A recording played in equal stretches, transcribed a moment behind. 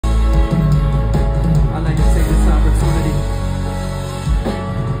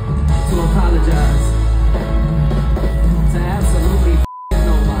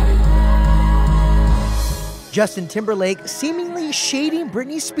Justin Timberlake seemingly shading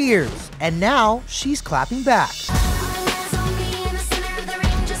Britney Spears, and now she's clapping back.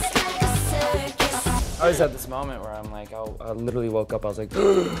 I always had this moment where I'm like, I literally woke up, I was like,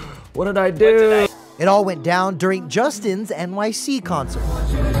 what did I do? It all went down during Justin's NYC concert.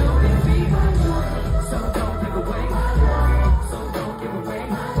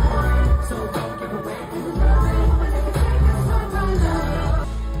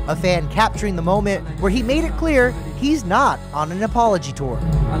 A fan capturing the moment where he made it clear he's not on an apology tour.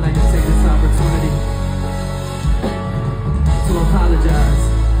 I'd like to take this opportunity to apologize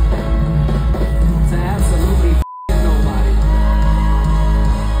to absolutely nobody.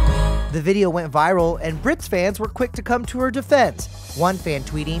 The video went viral and Brit's fans were quick to come to her defense. One fan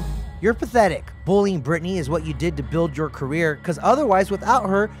tweeting, "You're pathetic. Bullying Britney is what you did to build your career, because otherwise without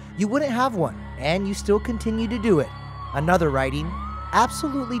her, you wouldn't have one, and you still continue to do it." Another writing,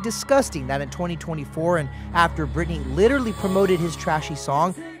 "Absolutely disgusting that in 2024 and after Britney literally promoted his trashy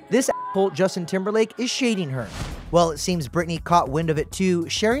song, this asshole Justin Timberlake is shading her." Well, it seems Britney caught wind of it too,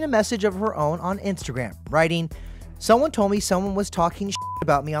 sharing a message of her own on Instagram, writing, "Someone told me someone was talking shit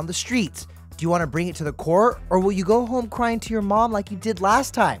about me on the streets. Do you want to bring it to the court, or will you go home crying to your mom like you did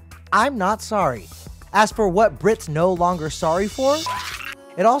last time? I'm not sorry." As for what Brit's no longer sorry for,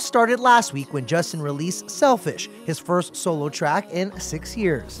 it all started last week when Justin released Selfish, his first solo track in 6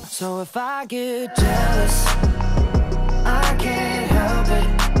 years. So if I get jealous, I can't help it.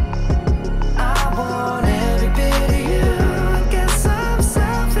 I want every bit of you. I guess I'm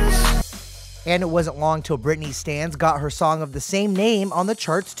selfish. And it wasn't long till Britney's stans got her song of the same name on the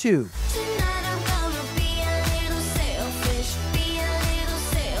charts too. Tonight I'm gonna be a little selfish, be a little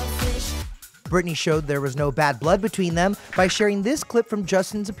selfish. Britney showed there was no bad blood between them by sharing this clip from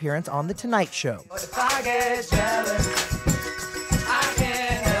Justin's appearance on The Tonight Show. But if I get jealous, I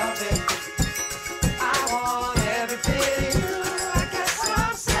can't help it. I want every bit of you. I guess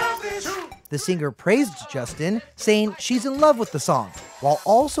I'm selfish. The singer praised Justin, saying she's in love with the song, while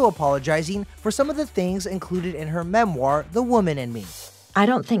also apologizing for some of the things included in her memoir, The Woman in Me. I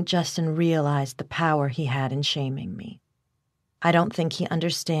don't think Justin realized the power he had in shaming me. I don't think he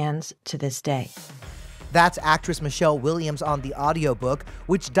understands to this day. That's actress Michelle Williams on the audiobook,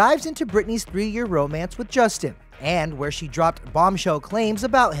 which dives into Britney's 3-year romance with Justin, and where she dropped bombshell claims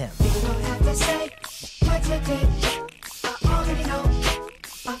about him.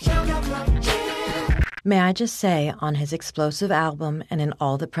 May I just say, on his explosive album and in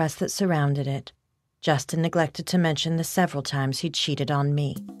all the press that surrounded it, Justin neglected to mention the several times he cheated on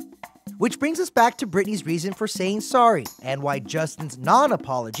me. Which brings us back to Britney's reason for saying sorry, and why Justin's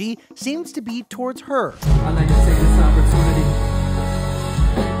non-apology seems to be towards her. I'd like to take this opportunity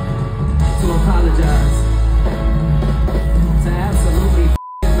to apologize to absolutely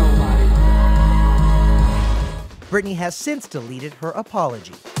nobody. Britney has since deleted her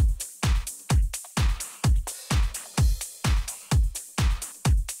apology.